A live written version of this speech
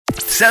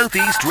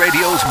Southeast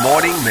Radio's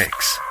morning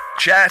mix.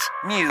 Chat,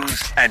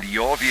 news and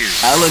your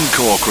views. Alan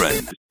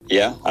Corcoran.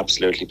 Yeah,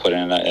 absolutely put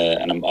in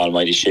an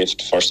almighty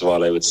shift. First of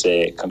all, I would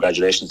say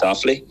congratulations to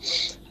Offaly.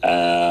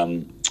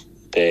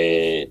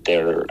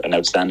 They're an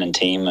outstanding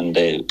team and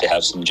they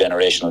have some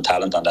generational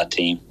talent on that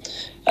team.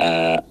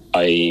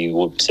 I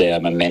would say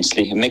I'm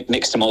immensely,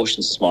 mixed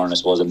emotions this morning. I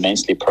suppose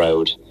immensely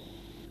proud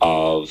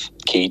of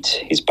Keith,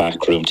 his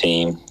backroom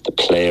team, the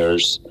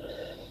players.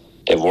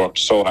 They've worked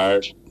so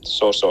hard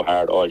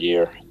all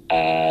year.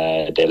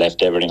 They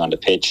left everything on the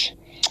pitch.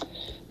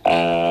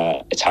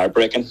 It's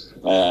heartbreaking.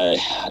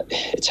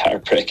 It's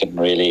heartbreaking,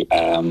 really.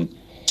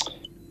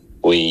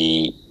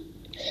 We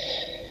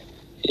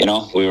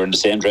were in the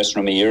same dressing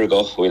room a year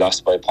ago. We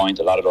lost by a point.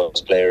 A lot of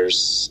those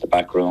players, the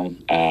back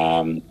room,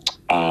 I'm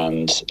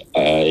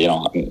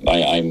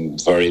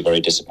very, very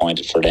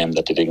disappointed for them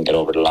that they didn't get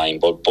over the line.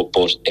 But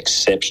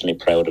exceptionally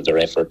proud of their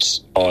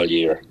efforts all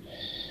year.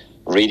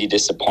 Really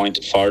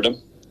disappointed for them.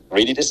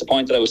 Really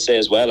disappointed, I would say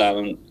as well,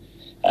 Alan,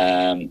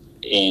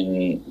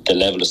 in the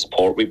level of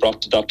support we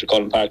brought to Dr.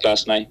 Cullen Park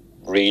last night.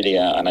 Really,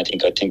 and I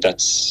think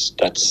that's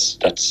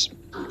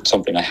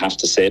something I have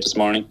to say this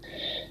morning.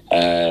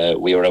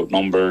 We were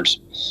outnumbered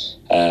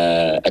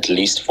at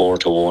least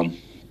 4-1,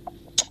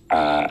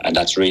 and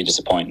that's really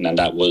disappointing. And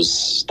that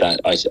was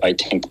that. I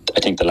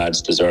think the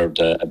lads deserved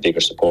a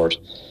bigger support.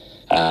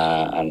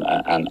 And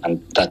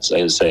that's,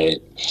 I would say,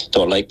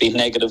 don't like being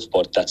negative,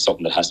 but that's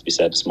something that has to be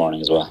said this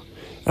morning as well.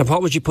 And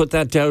what would you put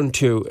that down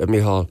to,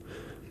 Micheal?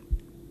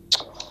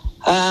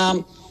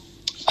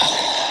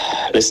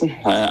 Listen,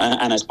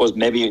 and I suppose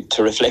maybe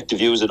to reflect the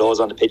views of those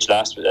on the pitch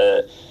last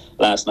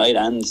night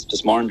and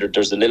this morning,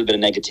 there's a little bit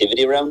of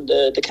negativity around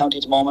the county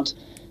at the moment.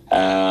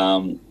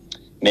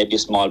 Maybe a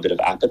small bit of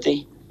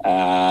apathy.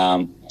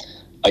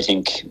 I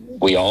think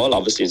we all,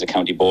 obviously, as a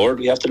county board,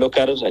 we have to look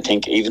at it. I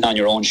think even on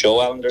your own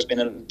show, Alan, there's been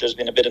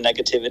a bit of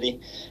negativity,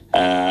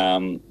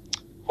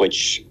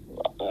 which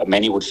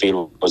many would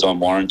feel was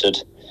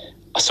unwarranted.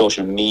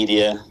 Social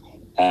media,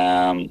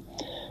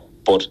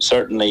 but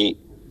certainly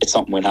it's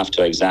something we'll have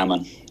to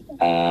examine.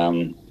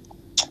 And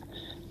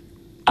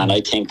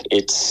I think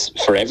it's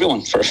for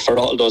everyone, for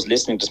all those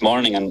listening this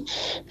morning, and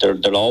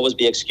there'll always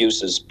be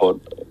excuses, but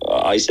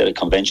I said at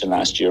convention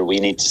last year, we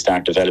need to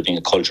start developing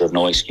a culture of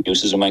no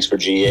excuses in Wexford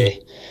GAA.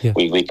 Yeah.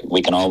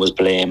 We can always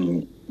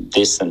blame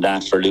this and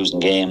that for losing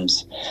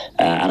games.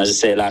 And as I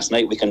say, last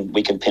night we can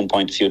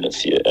pinpoint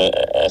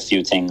a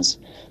few things.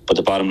 But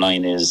the bottom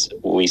line is,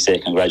 we say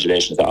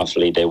congratulations to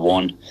Offaly. They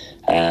won.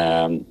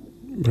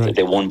 Right.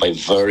 They won by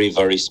very,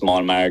 very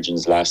small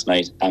margins last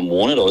night. And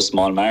one of those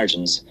small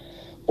margins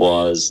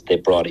was they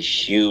brought a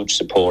huge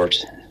support.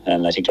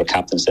 And I think their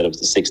captain said it was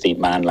the 16th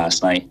man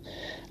last night.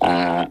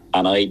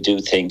 And I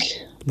do think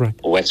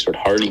Wexford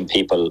hurling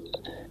people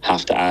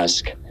have to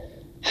ask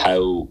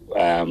how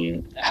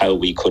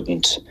we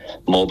couldn't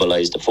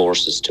mobilise the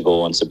forces to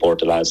go and support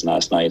the lads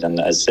last night. And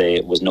as I say,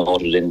 it was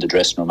noted in the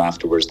dressing room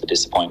afterwards, the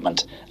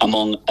disappointment.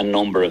 Among a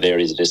number of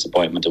areas of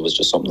disappointment, it was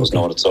just something that was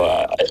noted. So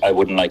I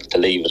wouldn't like to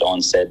leave it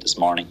unsaid this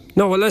morning.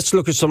 No, well, let's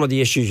look at some of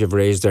the issues you've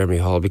raised there,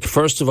 Micheal. Because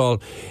first of all,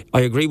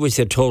 I agree with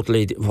you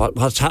totally.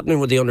 What's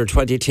happening with the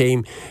under-20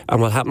 team and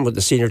what happened with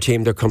the senior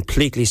team, they're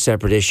completely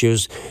separate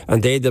issues,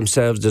 and they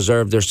themselves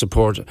deserve their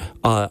support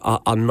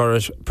on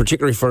merit,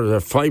 particularly for their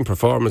fine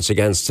performance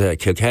against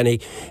Kilkenny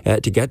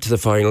to get to the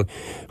final.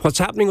 What's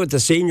happening with the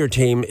senior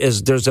team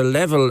is there's a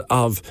level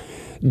of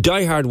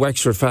diehard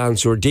Wexford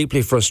fans who are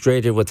deeply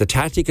frustrated with the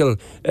tactical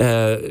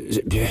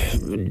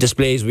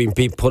displays we've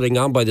been putting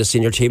on by the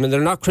senior team, and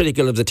they're not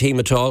critical of the team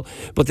at all,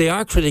 but they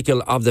are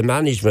critical of the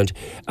management,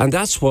 and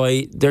that's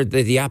why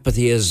the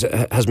apathy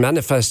has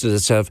manifested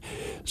itself.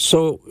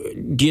 So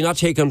do you not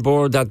take on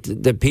board that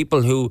the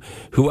people who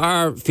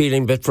are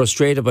feeling a bit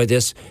frustrated by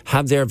this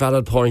have their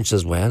valid points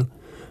as well?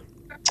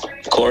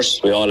 Of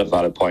course, we all have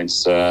valid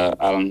points,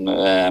 Alan.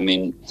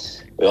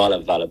 We all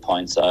have valid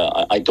points.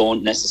 I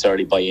don't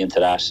necessarily buy into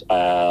that.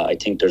 I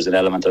think there's an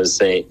element. I would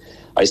say,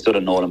 I stood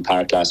at Nolan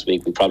Park last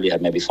week. We probably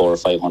had maybe 400 or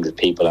 500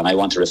 people, and I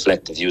want to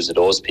reflect the views of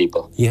those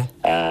people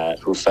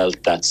who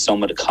felt that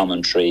some of the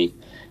commentary,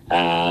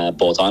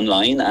 both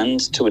online and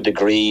to a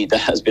degree that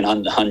has been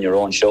on your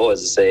own show,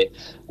 as I say,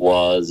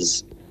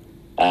 was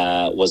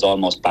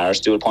almost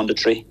barstool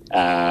punditry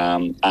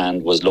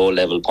and was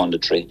low-level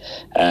punditry.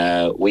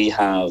 We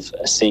have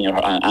a senior,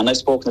 and I've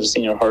spoken to the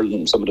senior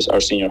hurling, some of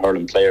our senior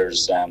hurling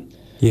players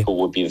who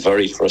would be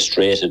very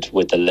frustrated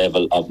with the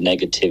level of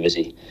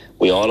negativity.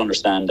 We all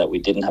understand that we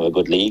didn't have a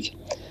good league.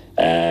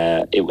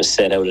 It was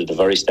set out at the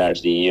very start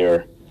of the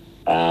year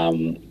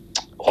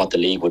what the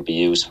league would be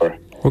used for.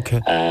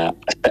 Okay.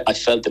 I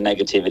felt the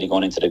negativity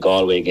going into the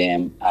Galway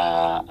game,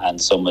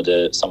 and some of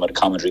the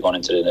commentary going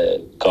into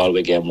the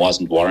Galway game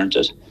wasn't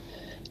warranted.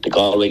 The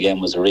Galway game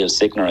was a real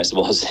sickener, I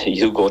suppose.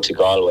 You go to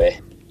Galway,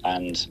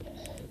 and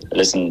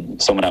listen,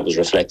 some of that was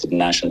reflected in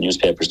national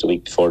newspapers the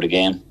week before the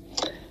game.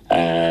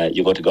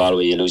 You go to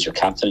Galway, you lose your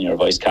captain and your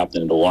vice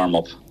captain in the warm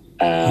up,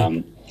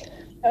 and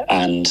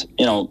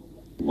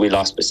we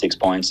lost by 6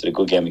 points at a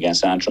good game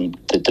against Antrim.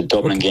 The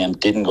Dublin game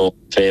didn't go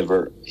in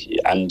favour,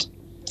 and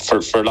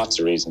for lots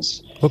of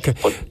reasons. Okay.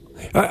 But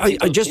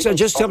I just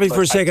tell me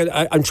for a second.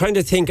 I'm trying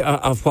to think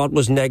of what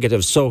was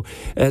negative. So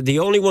the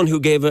only one who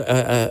gave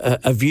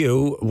a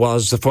view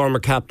was the former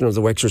captain of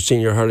the Wexford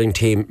senior hurling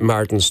team,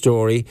 Martin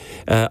Storey.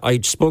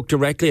 I spoke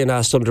directly and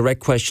asked some direct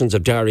questions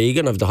of Darragh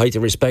Egan, of the height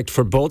of respect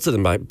for both of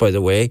them, by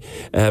the way.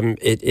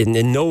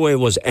 In no way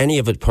was any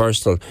of it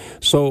personal.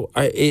 So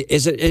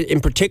is it in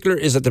particular,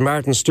 is it the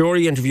Martin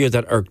Storey interview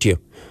that irked you?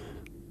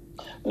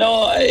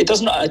 No, it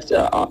doesn't.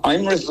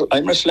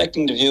 I'm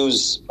reflecting the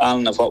views,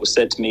 Alan, of what was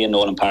said to me in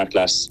Nolan Park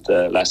last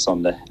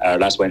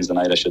Wednesday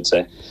night, I should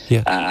say,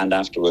 and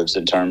afterwards,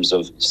 in terms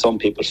of some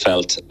people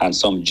felt, and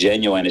some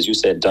genuine, as you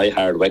said,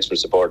 die-hard Wexford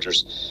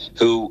supporters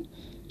who,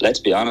 let's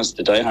be honest,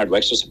 the die-hard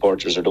Wexford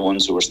supporters are the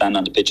ones who were standing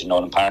on the pitch in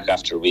Nolan Park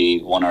after we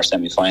won our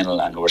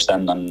semi-final, and who were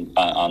standing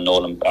on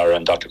Nolan or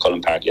on Dr.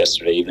 Cullen Park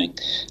yesterday evening.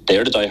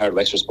 They're the die-hard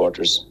Wexford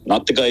supporters,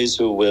 not the guys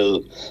who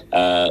will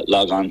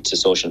log on to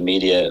social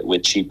media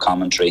with cheap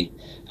commentary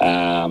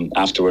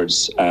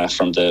afterwards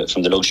from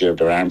the luxury of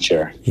their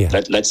armchair.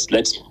 Yeah.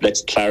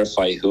 Let's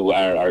clarify who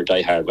are our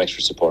die-hard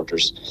Wexford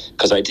supporters,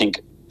 because I think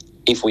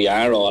if we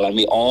are all, and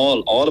we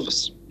all of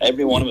us,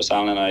 every one of us,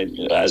 Alan, and I,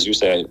 as you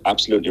say, I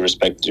absolutely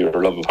respect your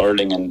love of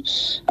hurling and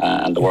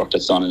the work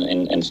that's done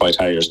in Fight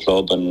Harriers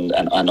Club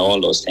and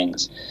all those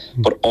things.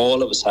 But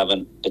all of us have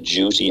a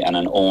duty and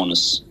an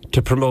onus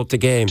to promote the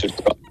game.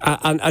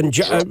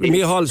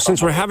 Micheal,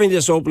 since we're having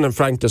this open and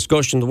frank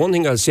discussion, the one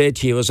thing I'll say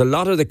to you is a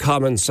lot of the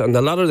comments and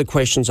a lot of the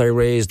questions I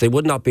raised, they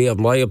would not be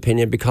of my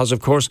opinion, because, of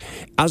course,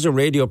 as a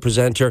radio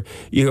presenter,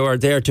 you are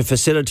there to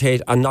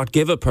facilitate and not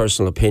give a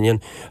personal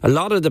opinion. A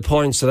lot of the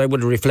points that I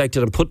would have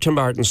reflected and put to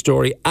Martin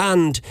Storey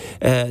and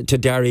to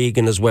Darragh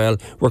Egan as well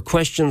were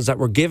questions that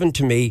were given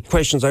to me,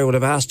 questions I would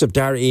have asked of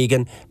Darragh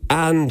Egan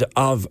and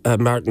of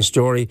Martin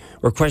Storey,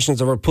 were questions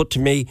that were put to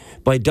me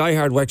by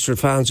diehard Wexford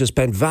fans who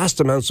spent vast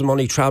amounts of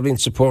money travelling,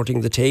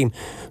 supporting the team.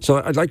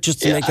 So I'd like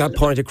just to make that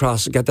point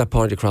across, get that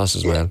point across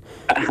as well.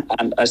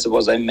 And I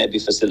suppose I'm maybe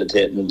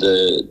facilitating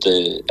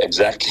the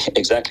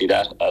exactly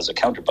that as a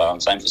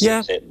counterbalance. I'm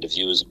facilitating the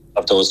views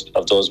of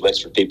those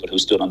Wexford people who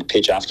stood on the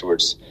pitch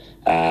afterwards.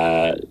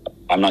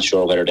 I'm not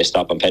sure whether they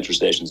stop on petrol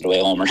stations on the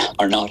way home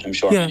or not. I'm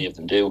sure many of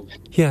them do.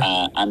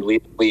 And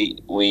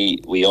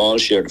we all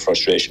share the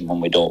frustration when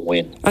we don't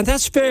win. And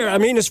that's fair. I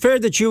mean, it's fair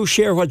that you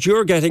share what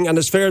you're getting, and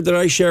it's fair that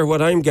I share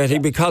what I'm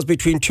getting, because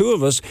between two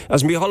of us,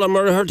 as Micheal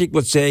Martin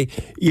would say,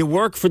 you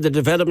work for the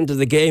development of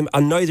the game,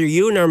 and neither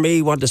you nor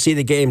me want to see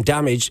the game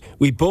damaged.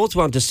 We both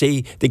want to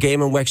see the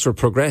game in Wexford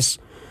progress.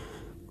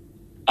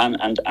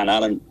 And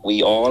Alan,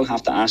 we all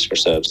have to ask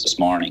ourselves this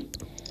morning.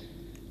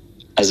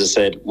 As I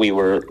said, we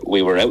were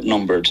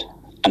outnumbered,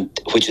 and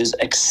which is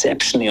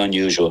exceptionally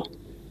unusual.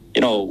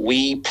 You know,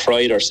 we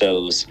pride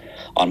ourselves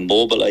on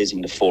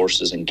mobilising the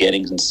forces and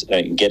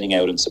getting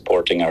out and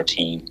supporting our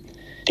team.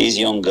 These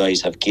young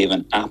guys have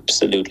given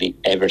absolutely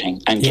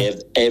everything, and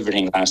gave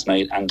everything last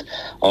night. And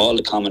all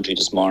the commentary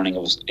this morning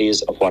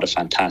is of what a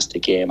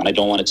fantastic game. And I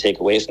don't want to take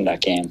away from that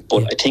game,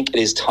 but I think it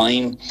is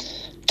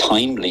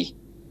timely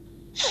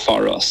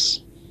for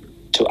us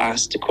to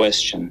ask the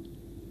question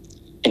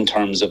in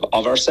terms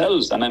of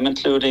ourselves, and I'm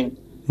including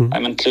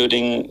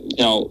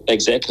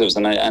executives,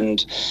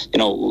 and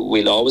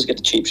we'll always get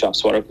the cheap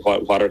shots.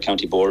 What are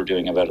County Board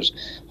doing about it?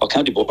 What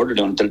County Board are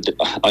doing?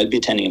 I'll be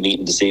attending a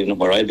meeting this evening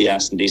where I'll be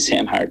asking these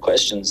same hard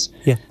questions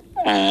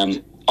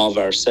of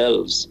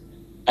ourselves,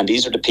 and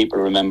these are the people,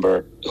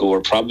 remember, who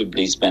are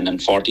probably spending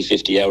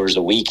 40-50 hours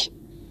a week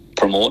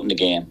promoting the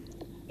game,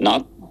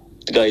 not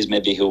the guys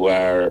maybe who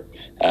are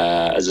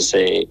as I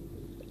say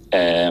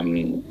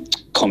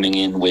coming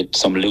in with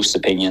some loose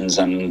opinions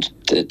and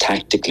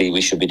tactically we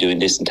should be doing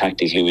this and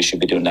tactically we should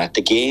be doing that.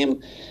 The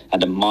game,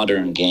 and the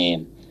modern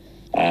game,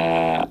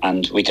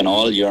 and we can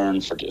all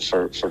yearn for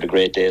the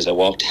great days. I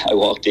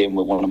walked in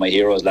with one of my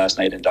heroes last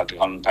night in Dr.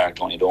 Cullen Park,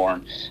 Tony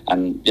Dorn,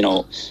 and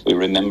we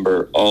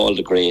remember all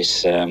the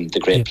great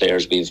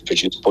players we've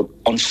produced. But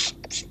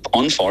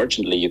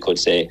unfortunately, you could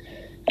say,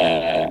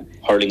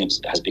 hurling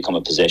has become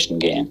a possession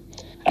game.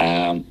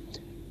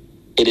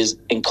 It is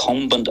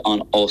incumbent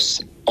on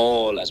us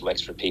all as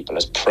Wexford people,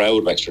 as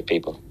proud Wexford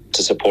people,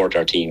 to support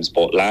our teams,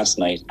 both last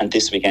night and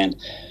this weekend.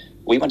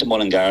 We went to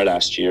Mullingar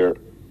last year.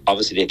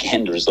 Obviously,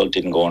 again, the result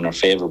didn't go in our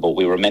favour, but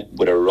we were met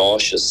with a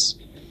raucous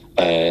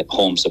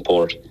home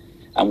support.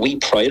 And we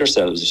pride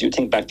ourselves, if you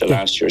think back to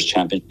last year's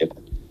championship,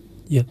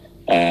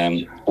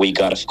 we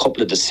got a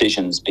couple of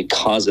decisions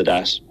because of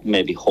that,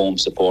 maybe home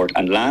support.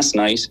 And last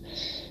night,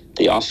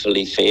 the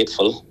awfully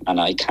faithful,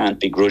 and I can't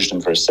begrudge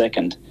them for a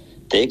second,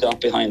 they got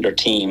behind their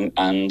team,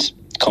 and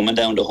coming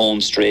down the home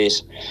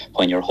straight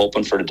when you're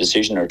hoping for a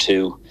decision or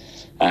two,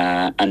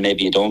 and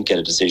maybe you don't get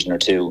a decision or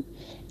two,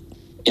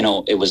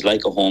 it was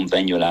like a home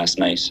venue last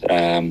night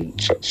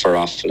for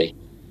Offaly.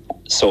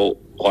 So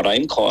what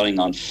I'm calling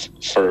on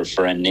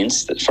for an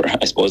instant,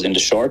 I suppose in the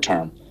short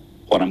term,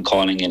 what I'm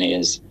calling in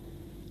is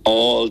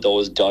all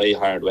those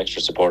die-hard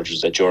Wexford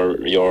supporters that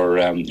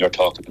you're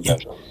talking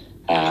about.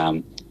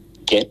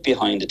 get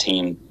behind the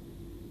team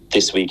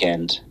this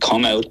weekend.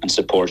 Come out and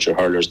support your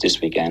hurlers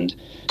this weekend.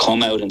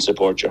 Come out and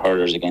support your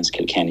hurlers against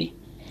Kilkenny.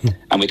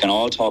 And we can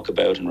all talk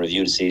about and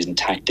review the season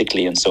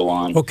tactically and so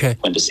on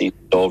when the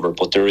season's over.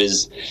 But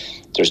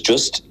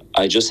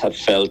I just have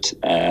felt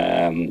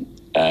an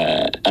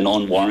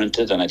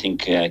unwarranted, and I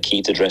think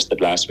Keith addressed it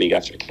last week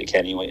after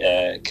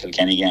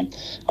Kilkenny game,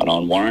 an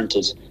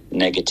unwarranted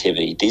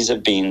negativity. These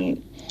have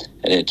been,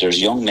 there's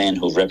young men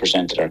who've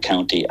represented our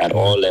county at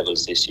all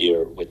levels this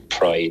year with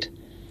pride.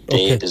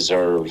 They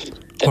deserve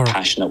the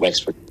passionate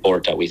Wexford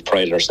sport that we've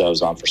prided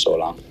ourselves on for so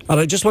long. And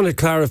I just want to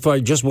clarify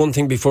just one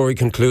thing before we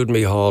conclude,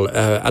 Micheal.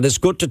 And it's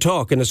good to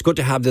talk and it's good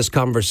to have this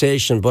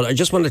conversation, but I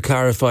just want to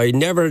clarify,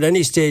 never at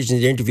any stage in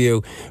the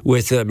interview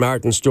with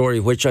Martin's story,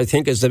 which I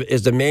think is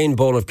the main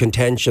bone of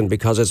contention,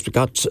 because it's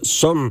got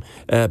some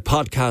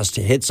podcast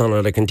hits on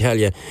it, I can tell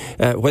you.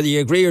 Whether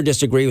you agree or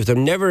disagree with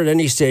him, never at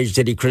any stage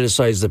did he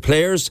criticise the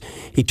players.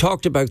 He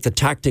talked about the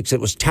tactics. It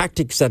was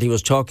tactics that he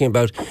was talking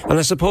about. And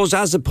I suppose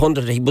as a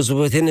pundit, he was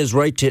within his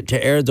right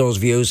to air those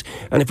views.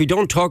 And if we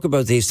don't talk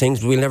about these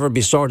things, we'll never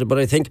be sorted. But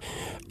I think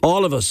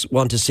all of us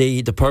want to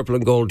see the purple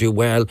and gold do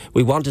well.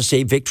 We want to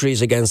see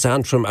victories against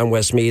Antrim and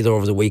Westmeath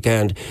over the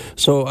weekend.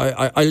 So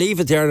I leave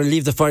it there and I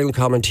leave the final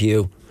comment to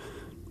you.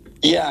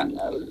 Yeah,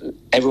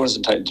 everyone's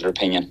entitled to their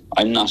opinion.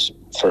 I'm not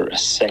for a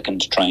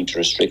second trying to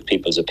restrict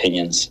people's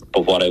opinions.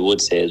 But what I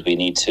would say is we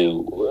need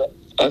to...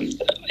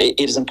 it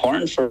is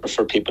important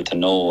for people to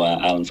know,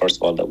 Alan, first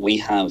of all, that we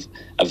have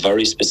a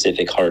very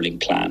specific hurling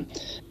plan.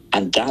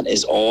 And that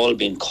is all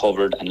being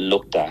covered and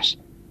looked at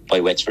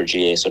by Wexford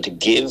GAA. So to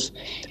give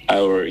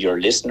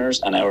your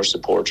listeners and our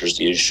supporters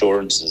the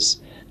assurances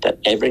that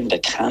everything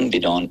that can be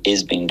done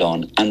is being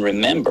done. And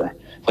remember,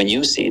 when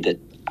you see the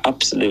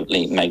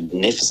absolutely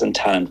magnificent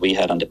talent we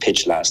had on the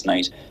pitch last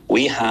night,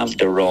 we have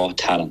the raw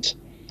talent.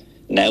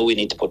 Now we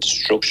need to put the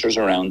structures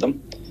around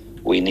them.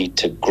 We need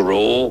to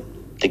grow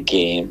the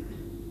game.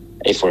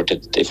 If we're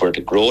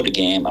to grow the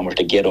game and we're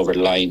to get over the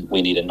line,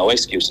 we need a no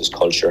excuses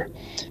culture.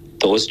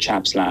 Those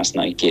chaps last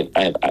night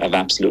have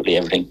absolutely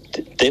everything.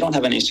 They don't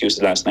have any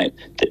excuses last night.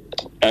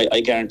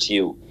 I guarantee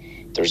you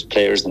there's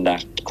players in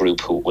that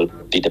group who will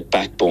be the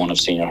backbone of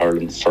senior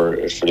hurling for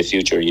the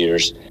future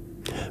years.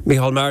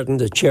 Micheal Martin,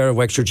 the chair of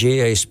Wexford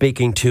GAA,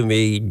 speaking to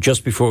me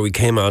just before we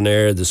came on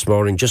air this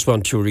morning. Just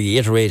want to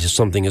reiterate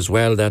something as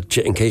well, that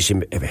in case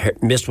you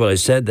missed what I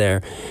said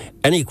there,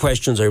 any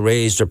questions I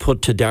raised or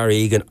put to Darragh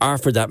Egan, or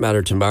for that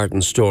matter to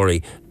Martin's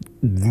story,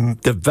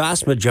 the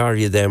vast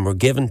majority of them were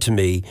given to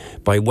me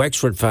by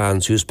Wexford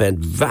fans who spent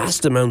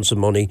vast amounts of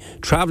money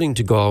travelling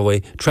to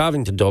Galway,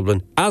 travelling to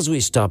Dublin as we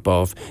stop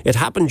off. It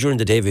happened during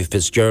the David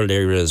Fitzgerald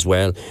era as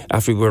well,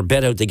 after we were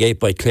bet out the gate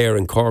by Clare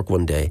and Cork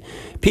one day.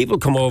 People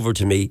come over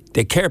to me,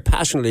 they care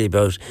passionately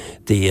about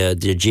the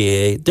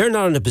GAA. They're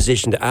not in a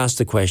position to ask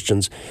the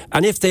questions,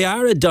 and if they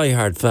are a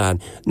diehard fan,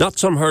 not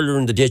some hurler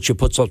in the ditch who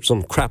puts up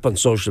some crap on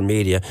social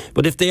media,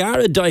 but if they are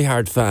a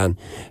diehard fan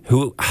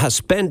who has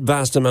spent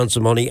vast amounts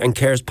of money and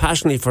cares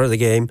passionately for the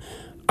game,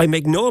 I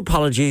make no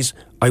apologies.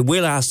 I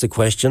will ask the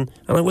question,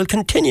 and I will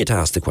continue to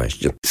ask the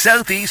question.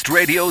 South East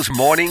Radio's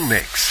morning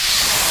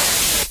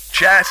mix.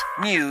 Chat,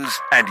 news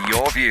and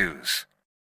your views.